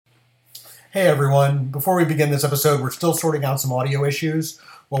Hey everyone, before we begin this episode, we're still sorting out some audio issues.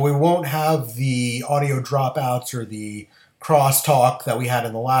 While we won't have the audio dropouts or the crosstalk that we had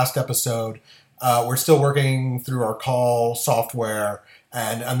in the last episode, we're still working through our call software.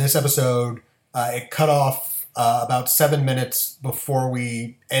 And on this episode, it cut off about 7 minutes before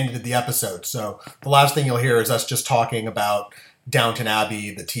we ended the episode. So the last thing you'll hear is us just talking about Downton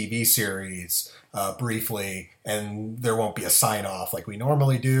Abbey, the TV series, briefly, and there won't be a sign off like we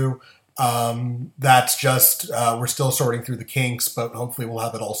normally do. That's just, we're still sorting through the kinks, but hopefully we'll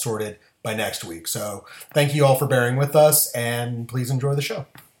have it all sorted by next week. So thank you all for bearing with us, and please enjoy the show.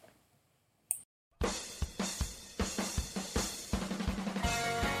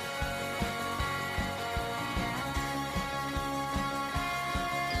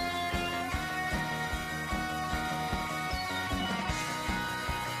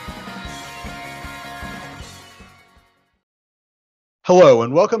 Hello,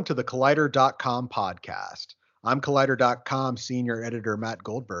 and welcome to the Collider.com podcast. I'm Collider.com senior editor Matt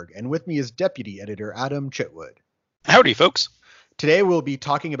Goldberg, and with me is deputy editor Adam Chitwood. Howdy, folks. Today we'll be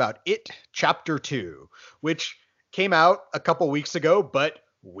talking about It Chapter 2, which came out a couple weeks ago, but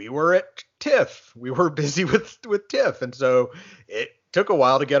we were at TIFF. We were busy with TIFF, and so it took a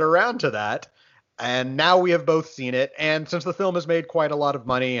while to get around to that. And now we have both seen it, and since the film has made quite a lot of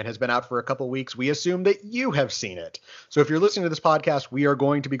money and has been out for a couple weeks, we assume that you have seen it. So if you're listening to this podcast, we are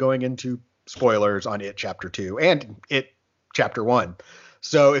going to be going into spoilers on It Chapter 2 and It Chapter 1.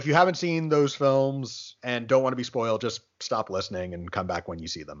 So if you haven't seen those films and don't want to be spoiled, just stop listening and come back when you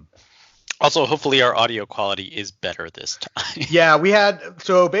see them. Also, hopefully our audio quality is better this time. Yeah,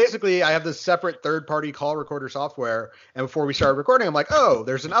 so basically I have this separate third-party call recorder software, and before we started recording, I'm like, oh,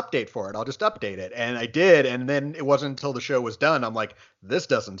 there's an update for it. I'll just update it. And I did, and then it wasn't until the show was done, I'm like, this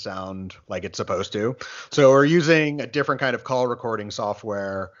doesn't sound like it's supposed to. So we're using a different kind of call recording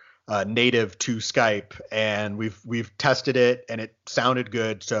software native to Skype, and we've tested it, and it sounded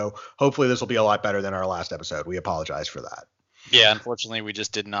good. So hopefully this will be a lot better than our last episode. We apologize for that. Yeah, unfortunately, we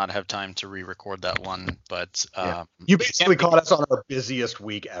just did not have time to re-record that one. But you basically caught us on our busiest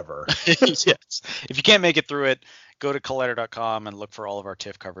week ever. Yes. If you can't make it through it, go to Collider.com and look for all of our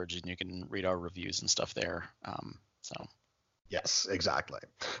TIFF coverage, and you can read our reviews and stuff there. Yes, exactly.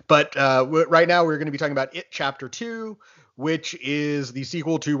 But right now we're going to be talking about It Chapter 2, which is the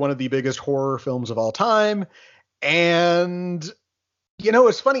sequel to one of the biggest horror films of all time. And, you know,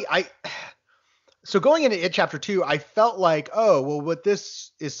 it's funny. So going into It Chapter 2, I felt like, oh, well, what this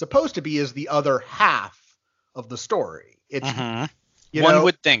is supposed to be is the other half of the story. It's One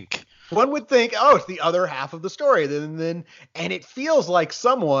would think, oh, it's the other half of the story. And it feels like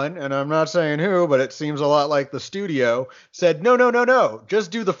someone, and I'm not saying who, but it seems a lot like the studio, said, no,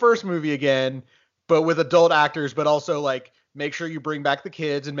 just do the first movie again, but with adult actors, but also like make sure you bring back the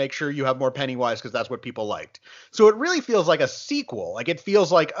kids and make sure you have more Pennywise because that's what people liked. So it really feels like a sequel. Like it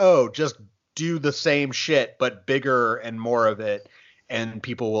feels like, oh, just do the same shit, but bigger and more of it, and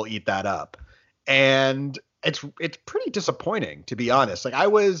people will eat that up. And it's pretty disappointing, to be honest. Like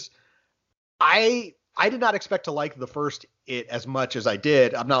I did not expect to like the first It as much as I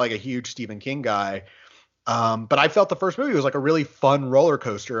did. I'm not like a huge Stephen King guy. But I felt the first movie was like a really fun roller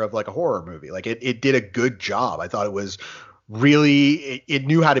coaster of like a horror movie. Like it did a good job. I thought it was really, it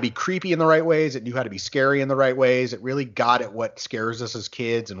knew how to be creepy in the right ways. It knew how to be scary in the right ways. It really got at what scares us as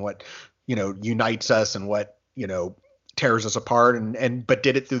kids and what, unites us and what, tears us apart but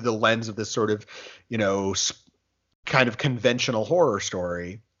did it through the lens of this sort of, kind of conventional horror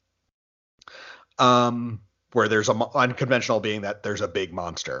story. Where there's unconventional being that there's a big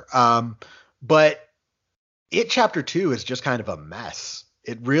monster. But It Chapter 2 is just kind of a mess.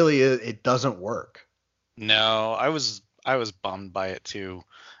 It really is. It doesn't work. No, I was bummed by it too.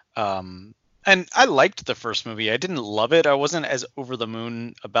 And I liked the first movie. I didn't love it. I wasn't as over the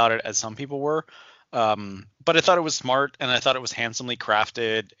moon about it as some people were. But I thought it was smart, and I thought it was handsomely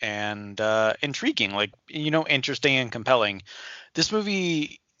crafted and intriguing, like, interesting and compelling. This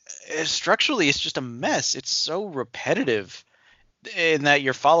movie, structurally, it's just a mess. It's so repetitive in that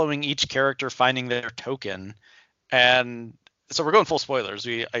you're following each character finding their token. And so we're going full spoilers.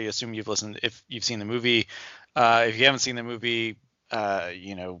 I assume you've listened, if you've seen the movie. If you haven't seen the movie,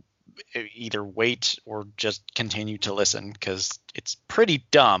 either wait or just continue to listen, because it's pretty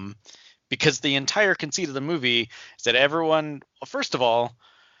dumb. Because the entire conceit of the movie is that everyone, first of all,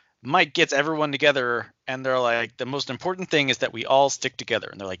 Mike gets everyone together, and they're like, the most important thing is that we all stick together.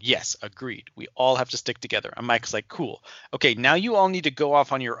 And they're like, yes, agreed. We all have to stick together. And Mike's like, cool. Okay, now you all need to go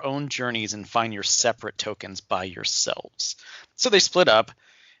off on your own journeys and find your separate tokens by yourselves. So they split up,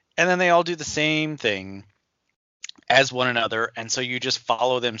 and then they all do the same thing. as one another, and so you just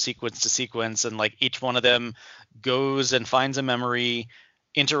follow them sequence to sequence, and like each one of them goes and finds a memory,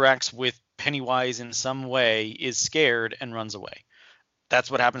 interacts with Pennywise in some way, is scared, and runs away. That's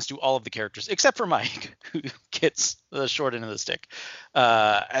what happens to all of the characters except for Mike, who gets the short end of the stick.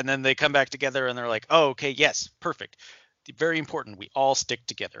 And then they come back together and they're like, oh, okay, yes, perfect, very important, we all stick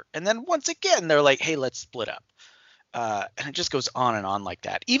together. And then once again they're like, hey, let's split up. And it just goes on and on like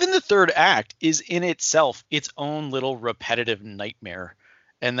that. Even the third act is in itself its own little repetitive nightmare,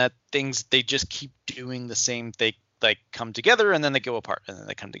 and that they just keep doing the same thing. They come together and then they go apart, and then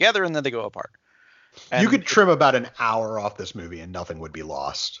they come together and then they go apart. And you could trim about an hour off this movie and nothing would be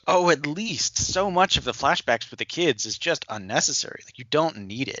lost. Oh, at least. So much of the flashbacks with the kids is just unnecessary. Like, you don't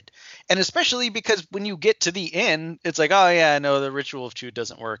need it. And especially because when you get to the end, it's like, oh yeah, no, the ritual of Chud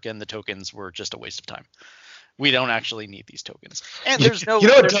doesn't work and the tokens were just a waste of time. We don't actually need these tokens. And there's no... You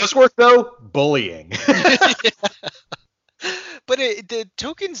know what does work, though? Bullying. But the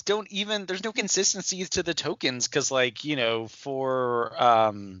tokens don't even... There's no consistency to the tokens because, like, you know, for...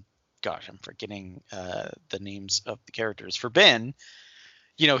 gosh, I'm forgetting the names of the characters. For Ben,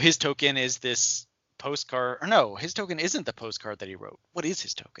 you know, his token is this postcard. Or no, his token isn't the postcard that he wrote. What is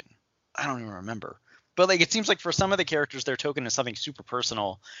his token? I don't even remember. But like, it seems like for some of the characters, their token is something super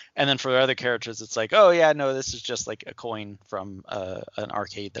personal, and then for the other characters, it's like, oh yeah, no, this is just like a coin from an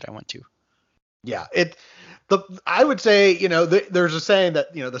arcade that I went to. Yeah, I would say, you know, there's a saying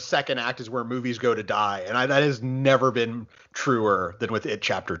that, you know, the second act is where movies go to die, and that has never been truer than with It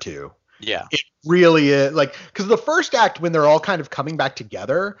Chapter 2. Yeah, it really is. Like, because the first act, when they're all kind of coming back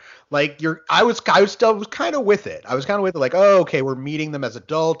together, like I was kind of with it. I was kind of with it, like, oh, okay, we're meeting them as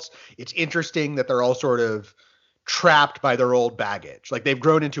adults. It's interesting that they're all sort of trapped by their old baggage. Like, they've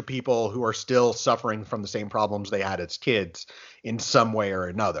grown into people who are still suffering from the same problems they had as kids in some way or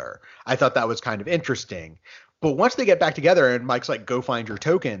another. I thought that was kind of interesting. But once they get back together and Mike's like, go find your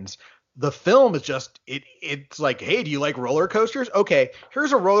tokens, the film is just, it's like, hey, do you like roller coasters? Okay,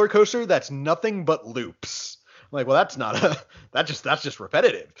 here's a roller coaster that's nothing but loops. I'm like, well, that's just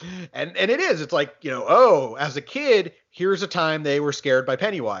repetitive. And it is. It's like, you know, oh, as a kid, here's a time they were scared by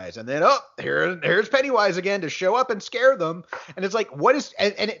Pennywise. And then, oh, here's Pennywise again to show up and scare them. And it's like, what is,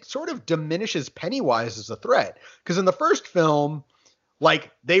 and it sort of diminishes Pennywise as a threat. Because in the first film,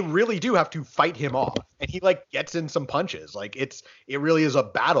 like, they really do have to fight him off, and he like gets in some punches. Like, it really is a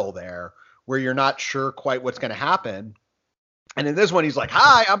battle there where you're not sure quite what's going to happen. And in this one, he's like,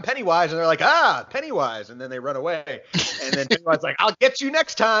 hi, I'm Pennywise. And they're like, Pennywise. And then they run away. And then Pennywise is like, I'll get you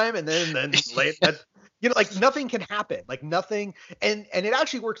next time. And then you know, like, nothing can happen, like nothing. And it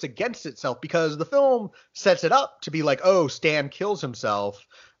actually works against itself because the film sets it up to be like, oh, Stan kills himself.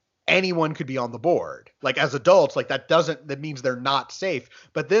 Anyone could be on the board. Like, as adults, like, that means they're not safe.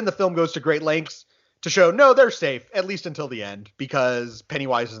 But then the film goes to great lengths to show, no, they're safe, at least until the end, because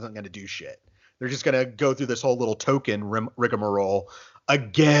Pennywise isn't going to do shit. They're just going to go through this whole little token rigmarole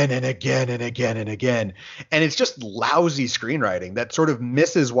again and again and again and again. And it's just lousy screenwriting that sort of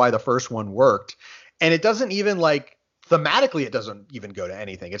misses why the first one worked. And it doesn't even, like, thematically, it doesn't even go to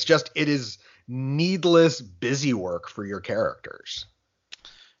anything. It's just, it is needless busy work for your characters.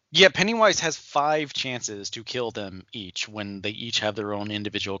 Yeah, Pennywise has 5 chances to kill them each when they each have their own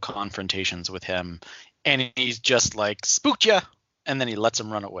individual confrontations with him. And he's just like, spooked ya! And then he lets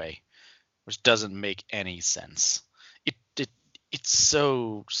them run away, which doesn't make any sense. It's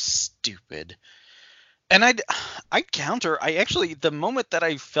so stupid. And I'd counter. I actually, the moment that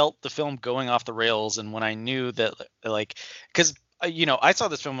I felt the film going off the rails and when I knew that, like, because, you know, I saw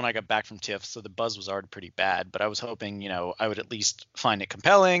this film when I got back from TIFF, so the buzz was already pretty bad, but I was hoping, you know, I would at least find it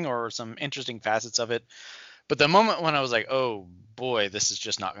compelling or some interesting facets of it. But the moment when I was like, oh boy, this is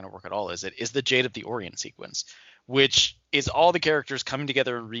just not going to work at all, is the Jade of the Orient sequence, which is all the characters coming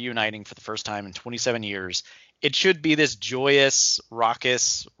together and reuniting for the first time in 27 years. It should be this joyous,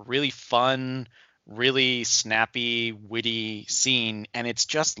 raucous, really fun, really snappy, witty scene, and it's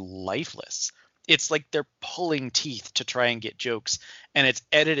just lifeless. It's like they're pulling teeth to try and get jokes, and it's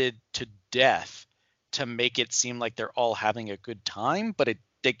edited to death to make it seem like they're all having a good time, but it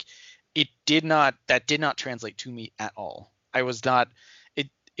did not translate to me at all. I was not.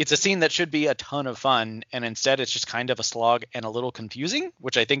 It's a scene that should be a ton of fun, and instead it's just kind of a slog and a little confusing,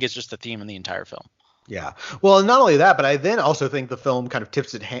 which I think is just the theme in the entire film. Yeah. Well, and not only that, but I then also think the film kind of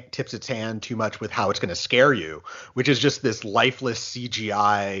tips its hand too much with how it's going to scare you, which is just this lifeless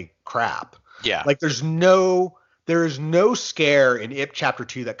CGI crap. Yeah. Like, there is no scare in It Chapter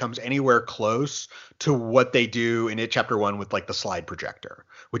 2 that comes anywhere close to what they do in It Chapter 1 with, like, the slide projector,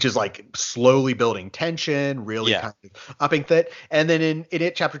 which is like slowly building tension, really kind of upping that. And then in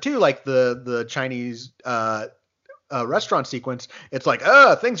It Chapter 2, like the Chinese restaurant sequence, it's like,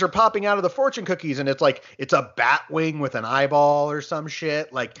 things are popping out of the fortune cookies, and it's like it's a bat wing with an eyeball or some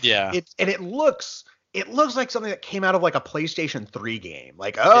shit. Like, Yeah. it looks like something that came out of like a PlayStation 3 game.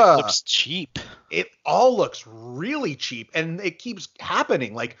 Like, It looks cheap. it all looks really cheap, and it keeps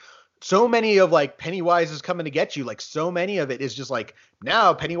happening. Like, so many of like Pennywise is coming to get you. Like, so many of it is just like,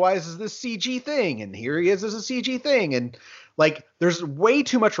 now Pennywise is this CG thing, and here he is as a CG thing, and like there's way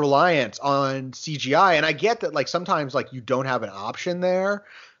too much reliance on CGI. And I get that like sometimes like you don't have an option there,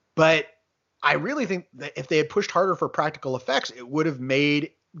 but I really think that if they had pushed harder for practical effects, it would have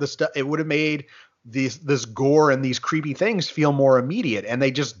made this gore and these creepy things feel more immediate, and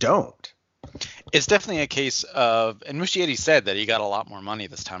they just don't. It's definitely a case of, and Muschietti said that he got a lot more money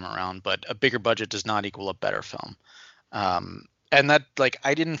this time around, but a bigger budget does not equal a better film. And that, like,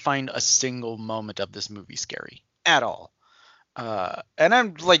 I didn't find a single moment of this movie scary at all. And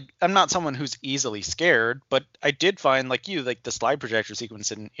I'm not someone who's easily scared, but I did find, like you, like the slide projector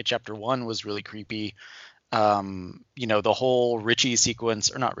sequence in chapter 1 was really creepy. The whole Richie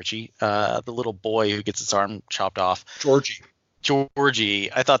sequence, or not Richie, the little boy who gets his arm chopped off.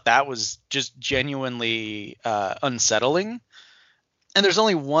 Georgie, I thought that was just genuinely unsettling. And there's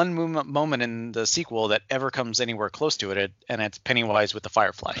only one moment in the sequel that ever comes anywhere close to it, and it's Pennywise with the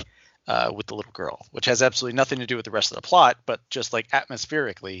firefly, with the little girl, which has absolutely nothing to do with the rest of the plot, but just like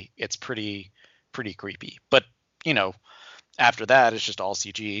atmospherically, it's pretty creepy. But after that, it's just all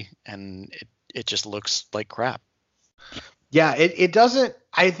CG, and it just looks like crap. Yeah, it doesn't.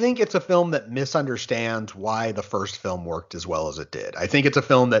 I think it's a film that misunderstands why the first film worked as well as it did. I think it's a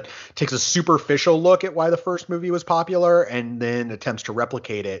film that takes a superficial look at why the first movie was popular and then attempts to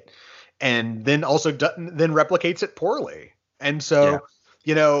replicate it, and then also then replicates it poorly. And so,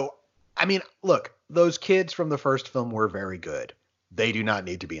 I mean, look, those kids from the first film were very good. They do not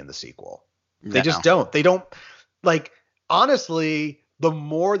need to be in the sequel. They just don't. They don't, like, honestly, the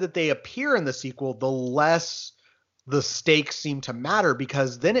more that they appear in the sequel, the less the stakes seem to matter,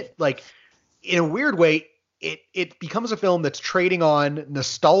 because then it, like, in a weird way, it becomes a film that's trading on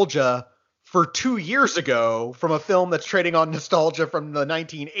nostalgia for 2 years ago from a film that's trading on nostalgia from the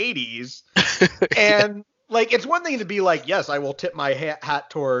 1980s. And like, it's one thing to be like, yes, I will tip my hat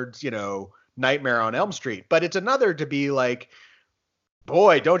towards, Nightmare on Elm Street, but it's another to be like,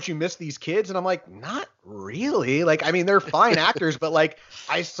 boy, don't you miss these kids? And I'm like, not really. Like, I mean, they're fine actors, but like,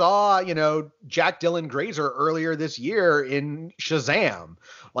 I saw, Jack Dylan Grazer earlier this year in Shazam.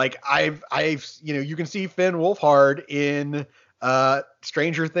 Like, I've, you can see Finn Wolfhard in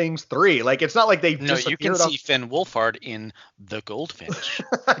Stranger Things 3. Like, it's not like they No, you can see Finn Wolfhard in The Goldfinch.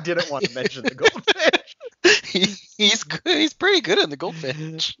 I didn't want to mention The Goldfinch. He's good. He's pretty good in The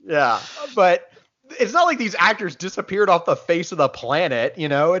Goldfinch. Yeah, but it's not like these actors disappeared off the face of the planet.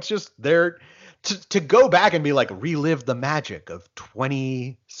 It's just they're to go back and be like, relive the magic of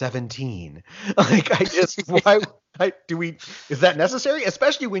 2017. Like, I just, is that necessary?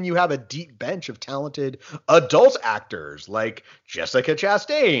 Especially when you have a deep bench of talented adult actors like Jessica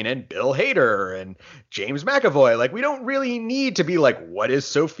Chastain and Bill Hader and James McAvoy. Like, we don't really need to be like, what is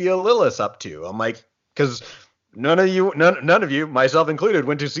Sophia Lillis up to? I'm like, because none of you, myself included,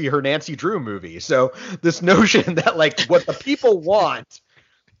 went to see her Nancy Drew movie. So this notion that like what the people want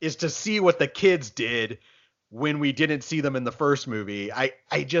is to see what the kids did when we didn't see them in the first movie, I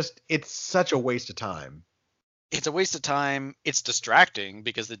just, it's such a waste of time. It's a waste of time. It's distracting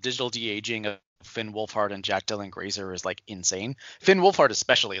because the digital de-aging of Finn Wolfhard and Jack Dylan Grazer is like insane. Finn Wolfhard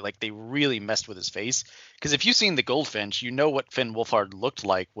especially, like, they really messed with his face, because if you've seen The Goldfinch, you know what Finn Wolfhard looked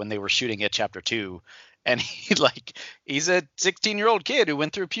like when they were shooting at chapter 2. And he's a 16-year-old kid who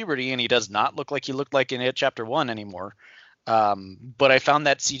went through puberty, and he does not look like he looked like in It Chapter 1 anymore. But I found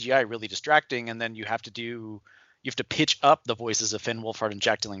that CGI really distracting, and then you have to pitch up the voices of Finn Wolfhard and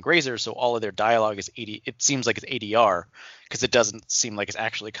Jack Dylan Grazer, so all of their dialogue is it seems like it's ADR, because it doesn't seem like it's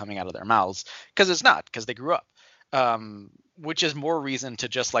actually coming out of their mouths, because it's not, because they grew up. Which is more reason to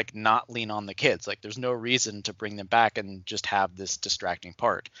just like not lean on the kids. Like, there's no reason to bring them back and just have this distracting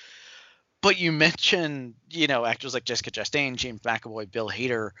part. But you mentioned, actors like Jessica Chastain, James McAvoy, Bill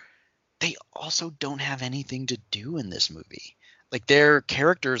Hader. They also don't have anything to do in this movie. Like, their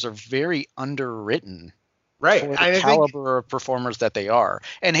characters are very underwritten. Right. For the caliber of performers that they are.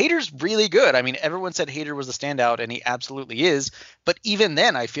 And Hader's really good. I mean, everyone said Hader was the standout, and he absolutely is. But even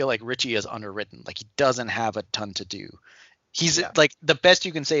then, I feel like Richie is underwritten. Like, he doesn't have a ton to do. He's like, the best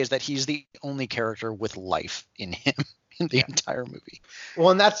you can say is that he's the only character with life in him in the entire movie. Well,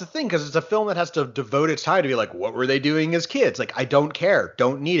 and that's the thing, because it's a film that has to devote its time to be like, what were they doing as kids? Like, I don't care.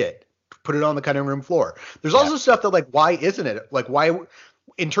 Don't need it. Put it on the cutting room floor. There's also stuff that, like, why isn't it? Like, why,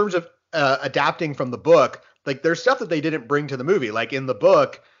 in terms of adapting from the book, like there's stuff that they didn't bring to the movie. Like in the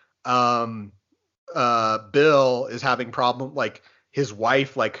book, Bill is having problem, like his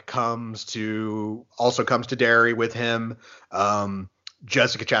wife like comes to Derry with him.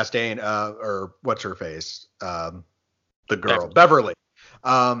 Jessica Chastain, or what's her face? The girl, Beverly.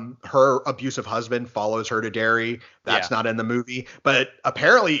 Her abusive husband follows her to Derry. That's not in the movie, but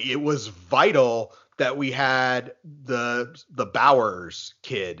apparently it was vital that we had the Bowers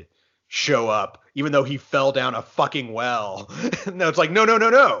kid show up, even though he fell down a fucking well. And it's like,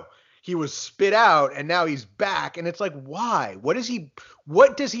 no. He was spit out and now he's back. And it's like, why? What does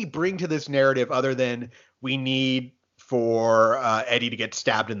he bring to this narrative other than we need for Eddie to get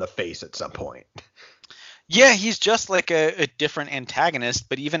stabbed in the face at some point? Yeah, he's just like a different antagonist,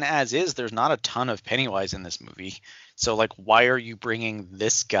 but even as is, there's not a ton of Pennywise in this movie. So, like, why are you bringing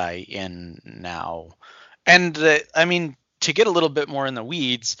this guy in now? And, I mean, to get a little bit more in the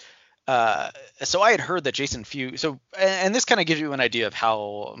weeds, so I had heard that Jason Fuchs, and this kind of gives you an idea of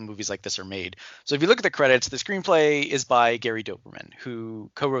how movies like this are made. So if you look at the credits, the screenplay is by Gary Doberman, who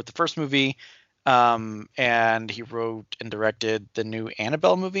co-wrote the first movie, and he wrote and directed the new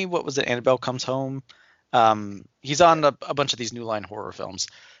Annabelle movie. What was it? Annabelle Comes Home. He's on a bunch of these New Line horror films.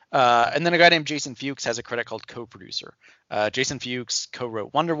 And then a guy named Jason Fuchs has a credit called co-producer. Jason Fuchs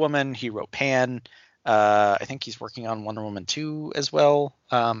co-wrote Wonder Woman. He wrote Pan. I think he's working on Wonder Woman 2 as well.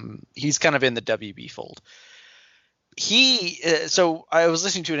 He's kind of in the WB fold. So I was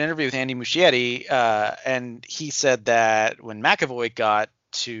listening to an interview with Andy Muschietti, and he said that when McAvoy got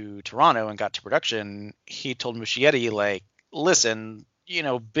to Toronto and got to production, he told Muschietti, like, listen,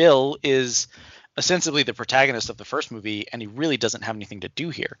 Bill is ostensibly the protagonist of the first movie, and he really doesn't have anything to do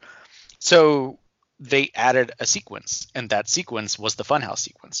here. So they added a sequence, and that sequence was the Funhouse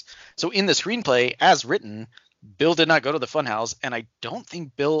sequence. So in the screenplay, as written, Bill did not go to the Funhouse, and I don't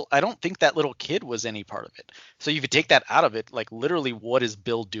think that little kid was any part of it. So you could take that out of it, like literally what is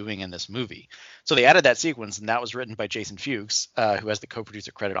Bill doing in this movie? So they added that sequence, and that was written by Jason Fuchs, who has the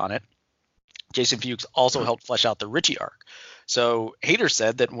co-producer credit on it. Jason Fuchs also helped flesh out the Richie arc. So Hader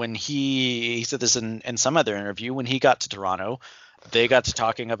said that when he said this in some other interview, when he got to Toronto, they got to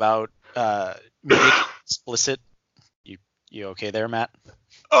talking about making explicit. You okay there, Matt?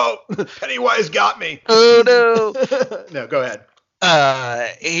 Oh, Pennywise got me. Oh no. No, go ahead.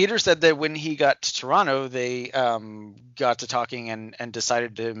 Hader said that when he got to Toronto, they got to talking and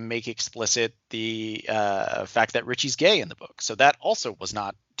decided to make explicit the fact that Richie's gay in the book. So that also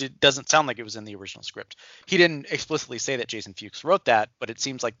doesn't sound like it was in the original script. He didn't explicitly say that Jason Fuchs wrote that, but it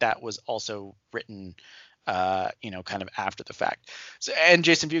seems like that was also written kind of after the fact. So, and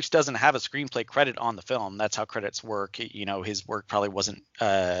Jason Fuchs doesn't have a screenplay credit on the film. That's how credits work. His work probably wasn't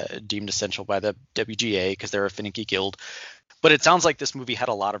deemed essential by the WGA because they're a finicky guild. But it sounds like this movie had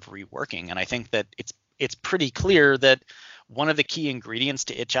a lot of reworking, and I think that it's pretty clear that one of the key ingredients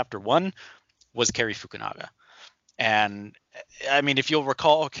to It Chapter 1 was Cary Fukunaga. And I mean, if you'll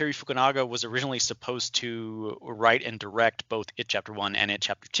recall, Cary Fukunaga was originally supposed to write and direct both It Chapter 1 and It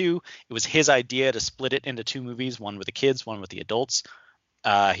Chapter 2. It was his idea to split it into two movies, one with the kids, one with the adults.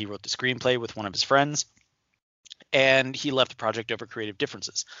 He wrote the screenplay with one of his friends. And he left the project over creative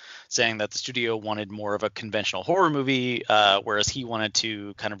differences, saying that the studio wanted more of a conventional horror movie, whereas he wanted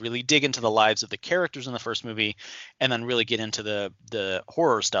to kind of really dig into the lives of the characters in the first movie and then really get into the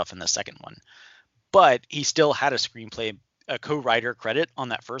horror stuff in the second one. But he still had a co-writer credit on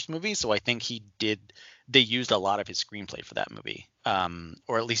that first movie, so I think they used a lot of his screenplay for that movie,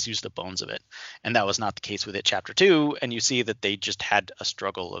 or at least used the bones of it. And that was not the case with It Chapter 2, and you see that they just had a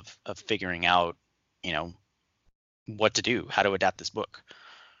struggle of figuring out, what to do, how to adapt this book.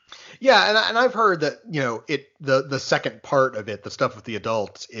 Yeah, and I've heard that the second part of it, the stuff with the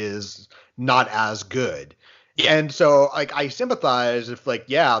adults, is not as good. Yeah. And so like I sympathize if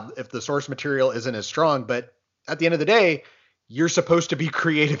the source material isn't as strong, but at the end of the day, you're supposed to be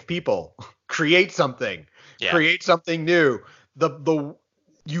creative people. Create something. Yeah. Create something new.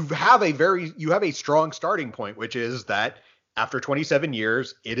 You have a strong starting point, which is that after 27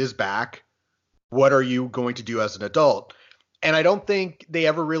 years, it is back. What are you going to do as an adult? And I don't think they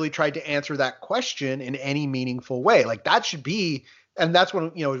ever really tried to answer that question in any meaningful way. Like that should be, and that's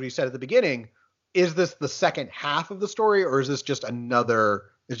when, as we said at the beginning, is this the second half of the story or is this just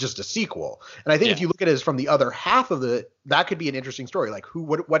it's just a sequel? And I think if you look at it as from the other half of that could be an interesting story. Like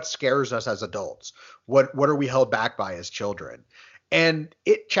what scares us as adults? What are we held back by as children? And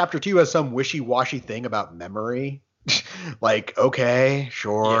It Chapter 2 has some wishy-washy thing about memory. Like, okay,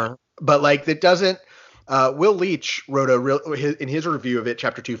 sure. Yeah. But like it doesn't. Will Leach wrote in his review of It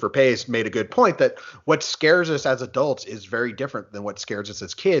Chapter 2 for Pace made a good point that what scares us as adults is very different than what scares us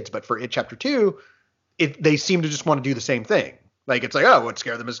as kids. But for It Chapter 2, they seem to just want to do the same thing. Like, it's like, oh, what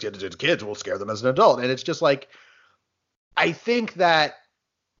scare them as kids, we'll scare them as an adult. And it's just like, I think that,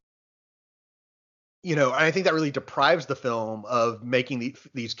 I think that really deprives the film of making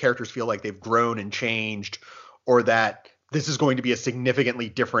these characters feel like they've grown and changed, or that this is going to be a significantly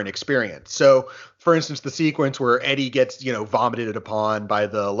different experience. So, for instance, the sequence where Eddie gets, vomited upon by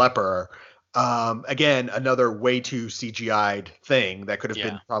the leper, again, another way too CGI'd thing that could have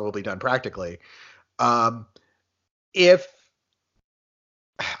been probably done practically. If,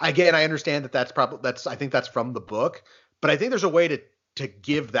 again, I understand that I think that's from the book, but I think there's a way to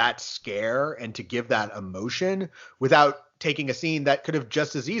give that scare and to give that emotion without taking a scene that could have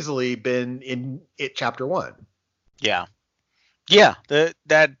just as easily been in It Chapter 1. Yeah. Yeah,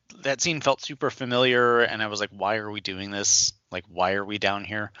 that scene felt super familiar, and I was like, why are we doing this? Like, why are we down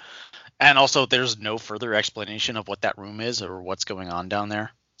here? And also, there's no further explanation of what that room is or what's going on down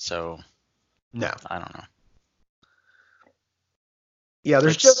there. So, no, I don't know. Yeah,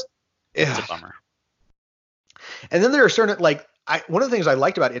 it's a bummer. And then there are certain, like, one of the things I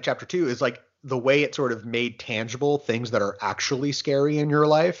liked about It Chapter 2 is like the way it sort of made tangible things that are actually scary in your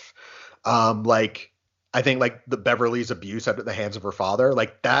life. Like, I think like the Beverly's abuse at the hands of her father,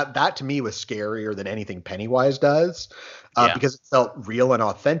 like that to me was scarier than anything Pennywise does, because it felt real and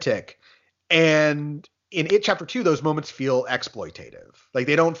authentic. And in It Chapter 2, those moments feel exploitative. Like,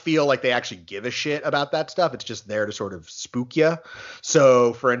 they don't feel like they actually give a shit about that stuff. It's just there to sort of spook you.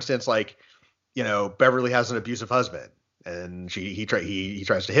 So, for instance, like, Beverly has an abusive husband, and he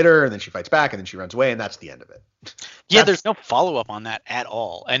tries to hit her, and then she fights back, and then she runs away, and that's the end of it. Yeah, there's no follow-up on that at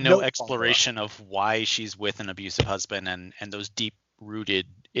all, and no exploration of why she's with an abusive husband and those deep-rooted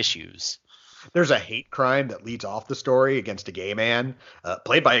issues. There's a hate crime that leads off the story against a gay man,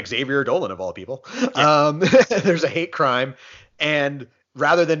 played by Xavier Dolan, of all people. Yeah. There's a hate crime, and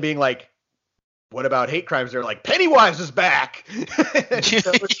rather than being like, what about hate crimes? They're like, Pennywise is back.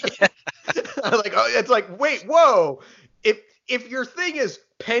 So it's like, wait, whoa. If your thing is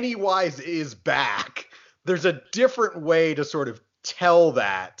Pennywise is back, there's a different way to sort of tell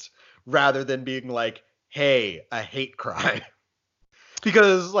that rather than being like, hey, a hate crime.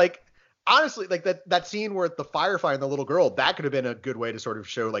 Because, like, honestly, like that scene where the firefight and the little girl, that could have been a good way to sort of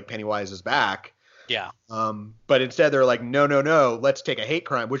show like Pennywise is back. Yeah. But instead they're like, no, let's take a hate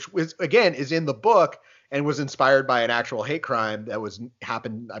crime, which is in the book and was inspired by an actual hate crime that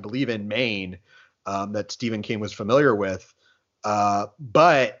happened, I believe, in Maine, that Stephen King was familiar with.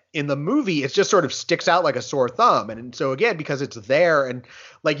 But in the movie, it just sort of sticks out like a sore thumb. And so again, because it's there, and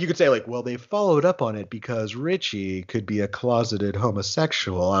like you could say like, well, they followed up on it because Richie could be a closeted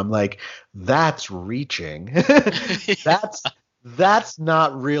homosexual. I'm like, that's reaching. That's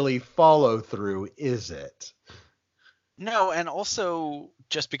not really follow through, is it? No, and also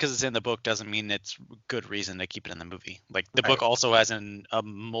just because it's in the book doesn't mean it's good reason to keep it in the movie. Like, the book also has a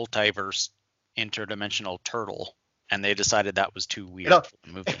multiverse interdimensional turtle, and they decided that was too weird for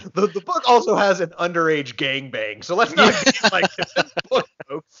the movie. The book also has an underage gangbang, so let's not be like this book,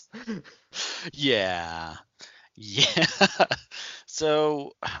 folks. Yeah.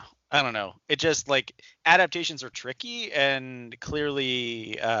 So, I don't know. It just, like, adaptations are tricky, and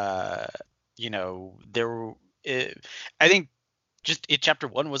clearly, I think just It Chapter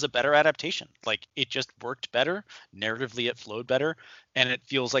 1 was a better adaptation. Like, it just worked better. Narratively, it flowed better. And it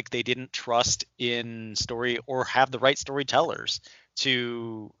feels like they didn't trust in story or have the right storytellers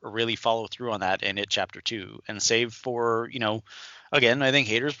to really follow through on that in It Chapter 2. And save for, again, I think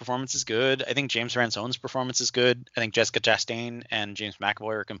Hader's performance is good. I think James Francone's performance is good. I think Jessica Chastain and James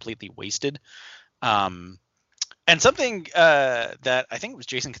McAvoy are completely wasted. And something that I think it was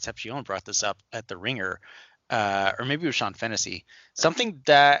Jason Concepcion brought this up at The Ringer, or maybe it was Sean Fennessy, something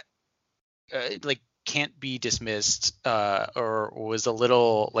that can't be dismissed, or was a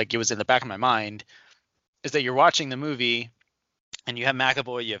little like it was in the back of my mind, is that you're watching the movie and you have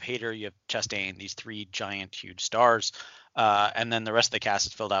McAvoy, you have Hader, you have Chastain, these three giant, huge stars, and then the rest of the cast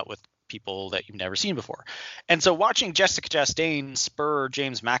is filled out with people that you've never seen before. And so watching Jessica Chastain spur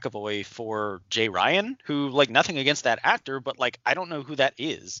James McAvoy for Jay Ryan, who, like, nothing against that actor, but like, I don't know who that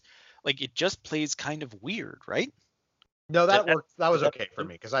is. Like, it just plays kind of weird, right? No, that worked. That was okay for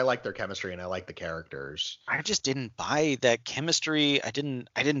me because I like their chemistry and I like the characters. I just didn't buy that chemistry. I didn't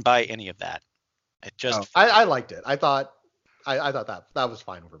I any of that. It just. I liked it. I thought that was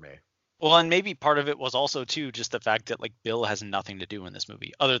fine for me. Well, and maybe part of it was also too just the fact that, like, Bill has nothing to do in this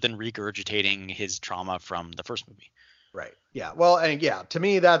movie other than regurgitating his trauma from the first movie. Right. Yeah. Well, and yeah, to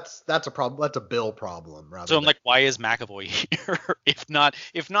me that's a problem. That's a Bill problem. Rather. So I'm like, why is McAvoy here? if not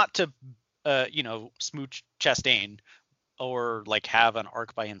to smooch Chastain or like have an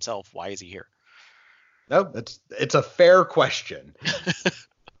arc by himself, why is he here? No, it's a fair question.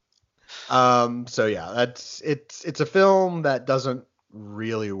 So yeah, it's a film that doesn't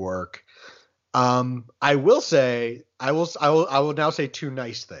really work. I will say, I will now say two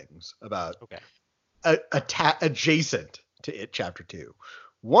nice things about adjacent to It Chapter 2.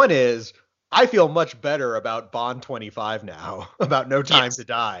 One is I feel much better about Bond 25 now, about No Time to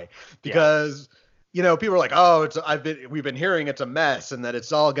Die, because people are like, oh, we've been hearing it's a mess and that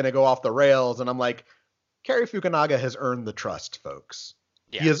it's all going to go off the rails, and I'm like, Cary Fukunaga has earned the trust, folks.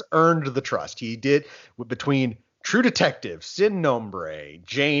 Yeah. He has earned the trust. He did between True Detective, Sin Nombre,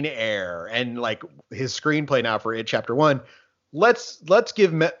 Jane Eyre, and like his screenplay now for It Chapter 1. Let's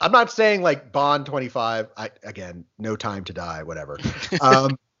give. I'm not saying like Bond 25. Again, No Time to Die, whatever.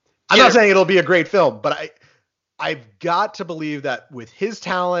 I'm not saying it'll be a great film, but I've got to believe that with his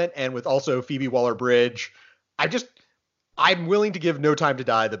talent and with also Phoebe Waller-Bridge, I'm willing to give No Time to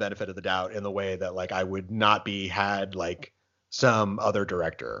Die the benefit of the doubt in the way that like I would not be had like some other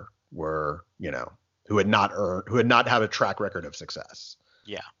director were, who had not had a track record of success.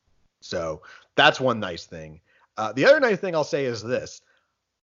 Yeah. So that's one nice thing. The other nice thing I'll say is this.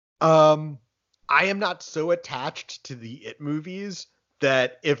 I am not so attached to the It movies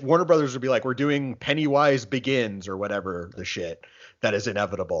that if Warner Brothers would be like, we're doing Pennywise Begins or whatever the shit, that is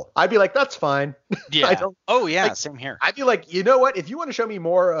inevitable, I'd be like, that's fine. Yeah. Same here. I'd be like, you know what? If you want to show me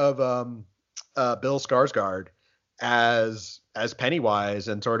more of Bill Skarsgård as Pennywise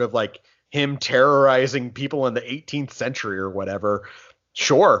and sort of like him terrorizing people in the 18th century or whatever,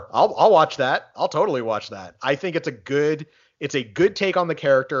 sure, I'll watch that. I'll totally watch that. I think it's a good take on the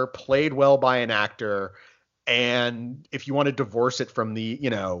character, played well by an actor. And if you want to divorce it from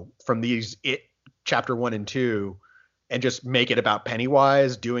from these It Chapter 1 and 2 and just make it about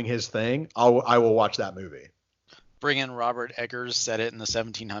Pennywise doing his thing, I will watch that movie. Bring in Robert Eggers, set it in the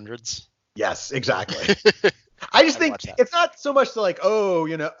 1700s. Yes, exactly. I just think it's not so much to like,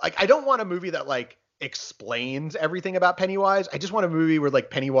 like I don't want a movie that like explains everything about Pennywise. I just want a movie where like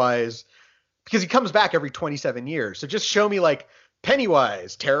Pennywise, because he comes back every 27 years. So just show me like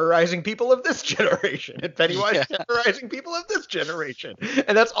Pennywise terrorizing people of this generation and Pennywise terrorizing people of this generation.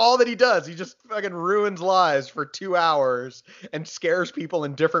 And that's all that he does. He just fucking ruins lives for 2 hours and scares people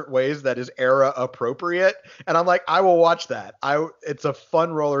in different ways that is era appropriate. And I'm like, I will watch that. It's a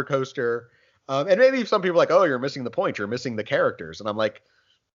fun roller coaster. And maybe some people are like, oh, you're missing the point. You're missing the characters. And I'm like,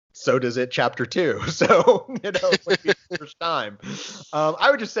 so does It Chapter 2. So, it's the first time. I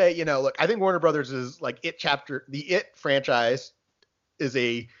would just say, look, I think Warner Brothers is like the It franchise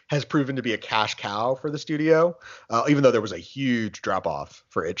has proven to be a cash cow for the studio, even though there was a huge drop off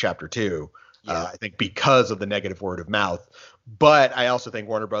for It Chapter 2. Yeah. I think because of the negative word of mouth. But I also think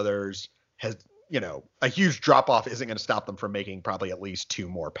Warner Brothers has, a huge drop off isn't going to stop them from making probably at least 2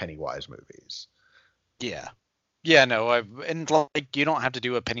 more Pennywise movies. Yeah. Yeah, no, and like you don't have to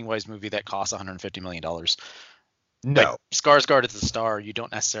do a Pennywise movie that costs $150 million. No. Like, Skarsgård is the star. You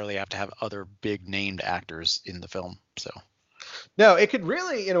don't necessarily have to have other big named actors in the film. So. No, it could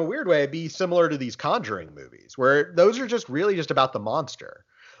really, in a weird way, be similar to these Conjuring movies, where those are just really just about the monster.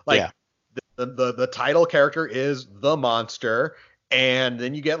 Like the title character is the monster, and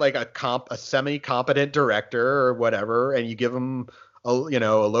then you get like a semi-competent director or whatever, and you give them a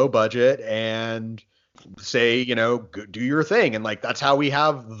low budget and say, do your thing. And like, that's how we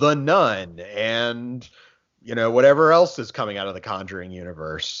have The Nun and, whatever else is coming out of the Conjuring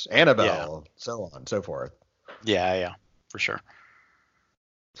universe, Annabelle, so on and so forth. Yeah, for sure.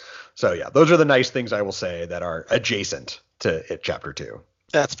 So yeah, those are the nice things I will say that are adjacent to It Chapter 2.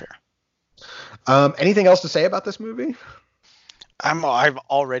 That's fair. Anything else to say about this movie? I've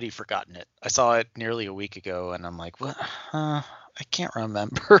already forgotten it. I saw it nearly a week ago, and I'm like, what? I can't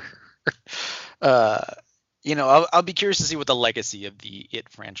remember. I'll be curious to see what the legacy of the It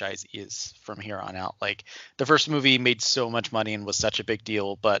franchise is from here on out. Like, the first movie made so much money and was such a big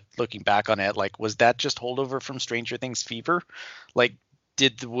deal, but looking back on it, like, was that just holdover from Stranger Things fever? Like,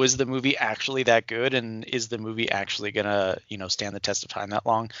 was the movie actually that good, and is the movie actually gonna, stand the test of time that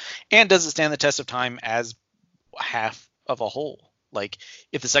long? And does it stand the test of time as half of a whole? Like,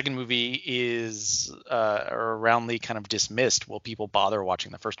 if the second movie is roundly kind of dismissed, will people bother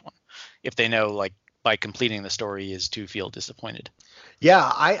watching the first one if they know, like, by completing the story is to feel disappointed? Yeah,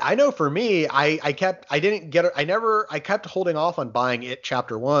 I know for me, I kept holding off on buying It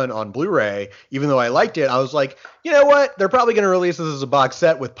Chapter 1 on Blu-ray, even though I liked it. I was like, you know what? They're probably going to release this as a box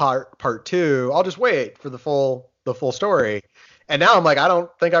set with part 2. I'll just wait for the full story. And now I'm like, I don't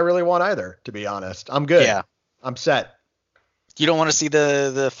think I really want either, to be honest. I'm good. Yeah. I'm set. You don't want to see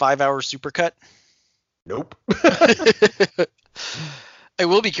the 5-hour supercut? Nope. I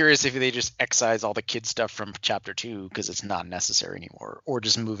will be curious if they just excise all the kid stuff from chapter 2 because it's not necessary anymore, or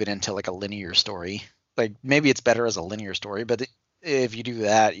just move it into like a linear story. Like maybe it's better as a linear story, but if you do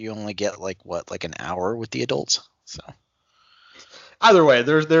that, you only get like an hour with the adults. So either way,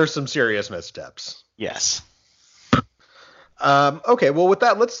 there's some serious missteps. yes. Okay, well with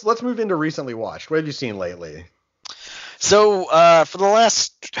that, let's move into recently watched. What have you seen lately? So for the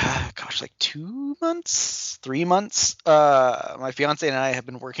last, like 2 months, 3 months, my fiance and I have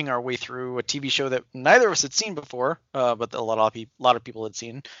been working our way through a TV show that neither of us had seen before, but a lot of people had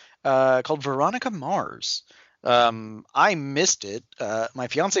seen, called Veronica Mars. I missed it. My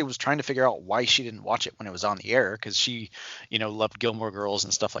fiance was trying to figure out why she didn't watch it when it was on the air, because she, loved Gilmore Girls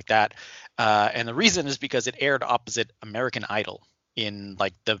and stuff like that. And the reason is because it aired opposite American Idol in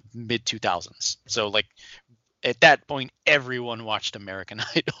like the mid 2000s. So like, at that point, everyone watched American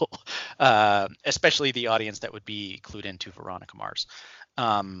Idol, especially the audience that would be clued into Veronica Mars.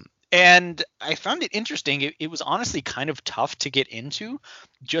 And I found it interesting. It was honestly kind of tough to get into,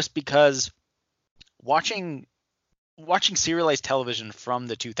 just because watching serialized television from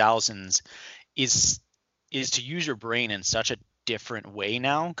the 2000s is to use your brain in such a different way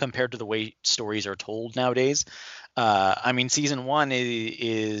now compared to the way stories are told nowadays. I mean, season 1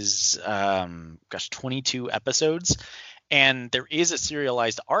 is 22 episodes, and there is a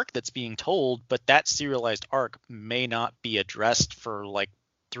serialized arc that's being told, but that serialized arc may not be addressed for like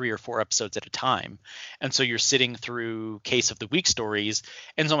 3 or 4 episodes at a time. And so you're sitting through case of the week stories.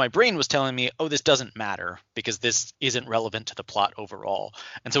 And so my brain was telling me, oh, this doesn't matter because this isn't relevant to the plot overall.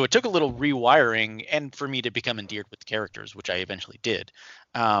 And so it took a little rewiring and for me to become endeared with the characters, which I eventually did,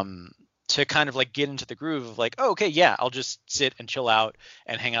 to kind of like get into the groove of like, oh, okay, yeah, I'll just sit and chill out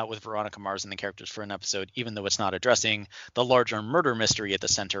and hang out with Veronica Mars and the characters for an episode, even though it's not addressing the larger murder mystery at the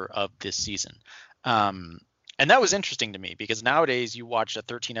center of this season. And that was interesting to me because nowadays you watch a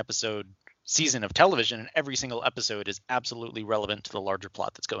 13-episode season of television and every single episode is absolutely relevant to the larger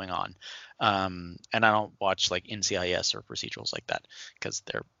plot that's going on. And I don't watch like NCIS or procedurals like that because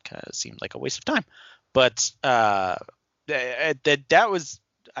they're kind of seemed like a waste of time. But I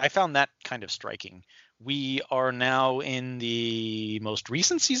found that kind of striking. We are now in the most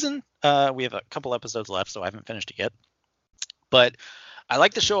recent season. We have a couple episodes left, so I haven't finished it yet. But I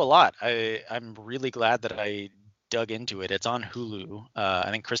like the show a lot. I'm really glad that I dug into it. It's on Hulu.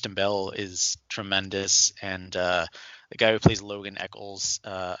 I think Kristen Bell is tremendous, and the guy who plays Logan Eccles,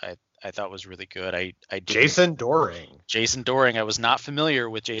 I thought was really good. Jason Dohring. I was not familiar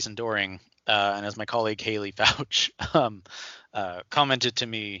with Jason Dohring, and as my colleague Haley Fouch commented to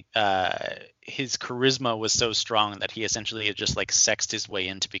me, his charisma was so strong that he essentially had just like sexed his way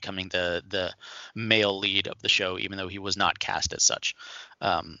into becoming the male lead of the show, even though he was not cast as such.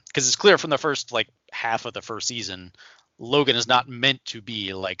 Because it's clear from the first like half of the first season, Logan is not meant to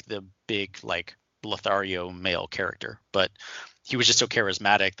be like the big like Lothario male character, but he was just so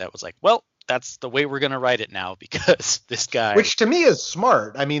charismatic that was like, well, that's the way we're going to write it now because this guy, which to me is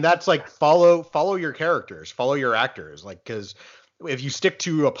smart. I mean, that's like follow your characters, follow your actors, like, because if you stick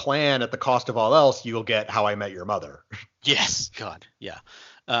to a plan at the cost of all else, you'll get How I Met Your Mother. Yes. God. Yeah.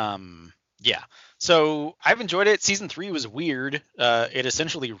 Yeah. So I've enjoyed it. Season 3 was weird. It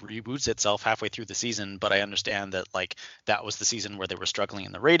essentially reboots itself halfway through the season, but I understand that like that was the season where they were struggling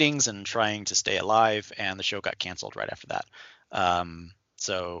in the ratings and trying to stay alive, and the show got canceled right after that.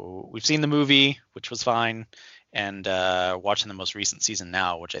 So we've seen the movie, which was fine, and watching the most recent season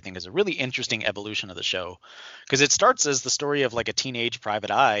now, which I think is a really interesting evolution of the show, because it starts as the story of like a teenage private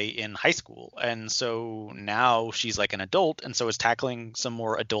eye in high school, and so now she's like an adult, and so is tackling some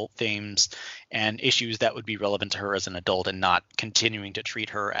more adult themes and issues that would be relevant to her as an adult, and not continuing to treat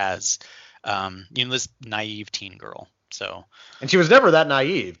her as this naive teen girl. So, and she was never that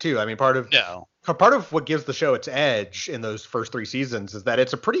naive too. I mean, part of what gives the show its edge in those first 3 seasons is that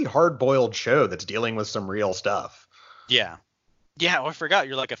it's a pretty hard-boiled show that's dealing with some real stuff. Yeah. Yeah, I forgot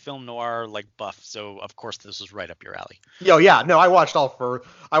you're like a film noir like buff, so of course this was right up your alley. Yo, yeah, no, I watched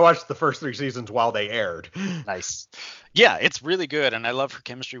the first 3 seasons while they aired. Nice. Yeah, it's really good, and I love her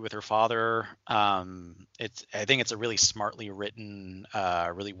chemistry with her father. I think it's a really smartly written,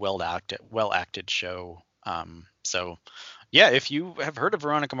 really well acted show. So yeah, if you have heard of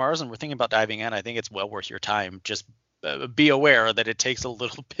Veronica Mars and we're thinking about diving in, I think it's well worth your time. Just be aware that it takes a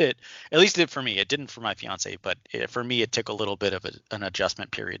little bit, at least it did for me. It didn't for my fiance, but for me, it took a little bit of an adjustment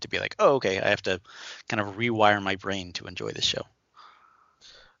period to be like, oh, okay, I have to kind of rewire my brain to enjoy this show.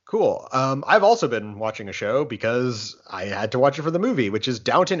 Cool. I've also been watching a show because I had to watch it for the movie, which is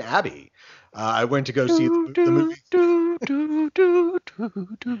Downton Abbey. I went to go see the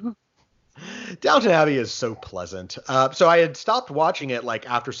movie. Downton Abbey is so pleasant. So I had stopped watching it like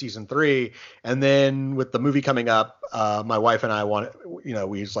after season 3, and then with the movie coming up, my wife and I we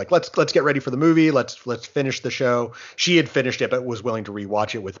was like, let's get ready for the movie. Let's finish the show. She had finished it, but was willing to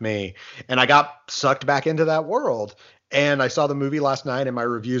rewatch it with me, and I got sucked back into that world. And I saw the movie last night, and my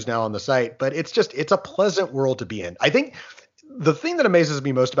review's now on the site. But it's a pleasant world to be in. I think the thing that amazes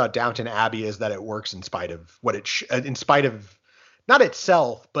me most about Downton Abbey is that it works in spite of in spite of not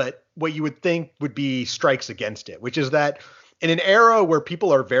itself, but what you would think would be strikes against it, which is that in an era where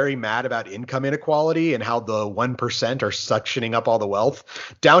people are very mad about income inequality and how the 1% are suctioning up all the wealth,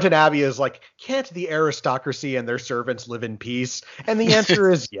 Downton Abbey is like, can't the aristocracy and their servants live in peace? And the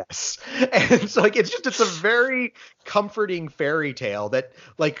answer is yes. And so like it's a very comforting fairy tale that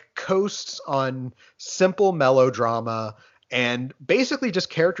like coasts on simple melodrama and basically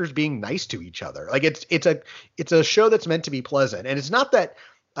just characters being nice to each other. Like it's a show that's meant to be pleasant. And it's not that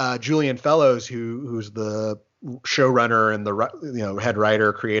Julian Fellows, who's the showrunner and the head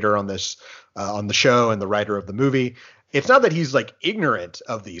writer creator on this on the show and the writer of the movie, it's not that he's like ignorant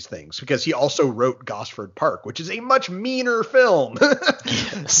of these things, because he also wrote Gosford Park, which is a much meaner film.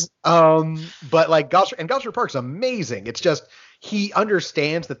 Yes. But like Gosford Park's amazing. It's just he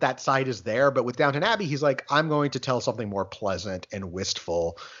understands that side is there, but with Downton Abbey, he's like, I'm going to tell something more pleasant and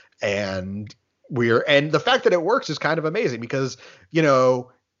wistful, and the fact that it works is kind of amazing, because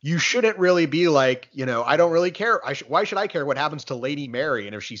you shouldn't really be like, I don't really care. Why should I care what happens to Lady Mary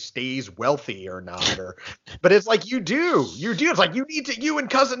and if she stays wealthy or not? But it's like, you do. It's like, you and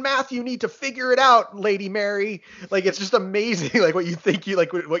Cousin Matthew need to figure it out, Lady Mary. Like, it's just amazing. Like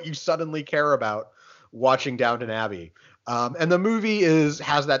what you suddenly care about watching Downton Abbey. And the movie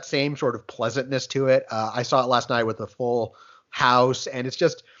has that same sort of pleasantness to it. I saw it last night with a full house, and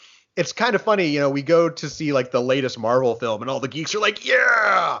it's kind of funny, we go to see like the latest Marvel film and all the geeks are like,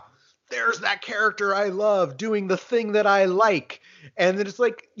 yeah, there's that character I love doing the thing that I like. And then it's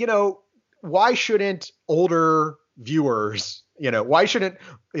like, why shouldn't older viewers, why shouldn't,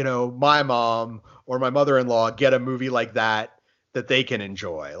 my mom or my mother-in-law get a movie like that they can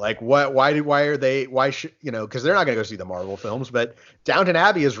enjoy? Like because they're not going to go see the Marvel films, but Downton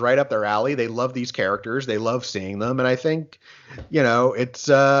Abbey is right up their alley. They love these characters. They love seeing them. And I think, it's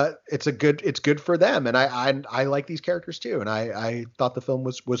good for them. And I like these characters too. And I thought the film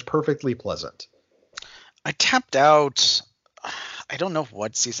was perfectly pleasant. I tapped out. I don't know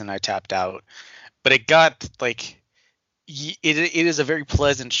what season I tapped out, but it got like, it is a very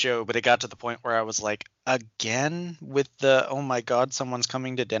pleasant show, but it got to the point where I was like, again with the, oh my God, someone's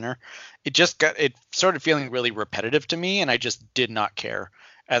coming to dinner. It started feeling really repetitive to me, and I just did not care.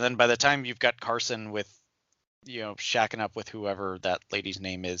 And then by the time you've got Carson with, shacking up with whoever that lady's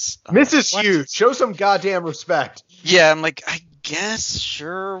name is, Mrs. Hughes, show some goddamn respect. Yeah, I'm like, I guess,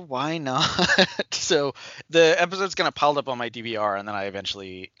 sure, why not? So the episode's kind of piled up on my DVR, and then I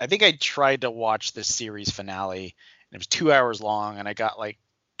think I tried to watch the series finale. It was 2 hours long, and I got like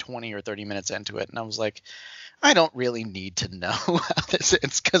 20 or 30 minutes into it, and I was like, I don't really need to know how this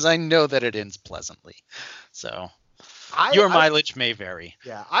ends, because I know that it ends pleasantly. So your mileage may vary.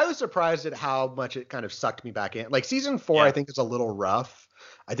 Yeah, I was surprised at how much it kind of sucked me back in. Like season 4, yeah. I think is a little rough.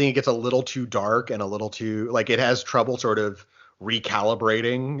 I think it gets a little too dark and a little too, like, it has trouble sort of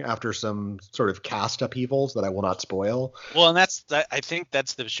recalibrating after some sort of cast upheavals that I will not spoil. Well, and I think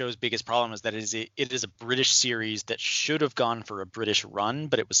that's the show's biggest problem, is that it is a British series that should have gone for a British run,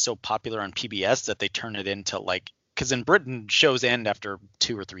 but it was so popular on PBS that they turned it into like, because in Britain shows end after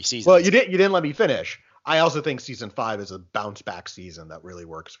 2 or 3 seasons. Well, you didn't let me finish. I also think season 5 is a bounce back season that really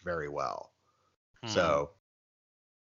works very well. So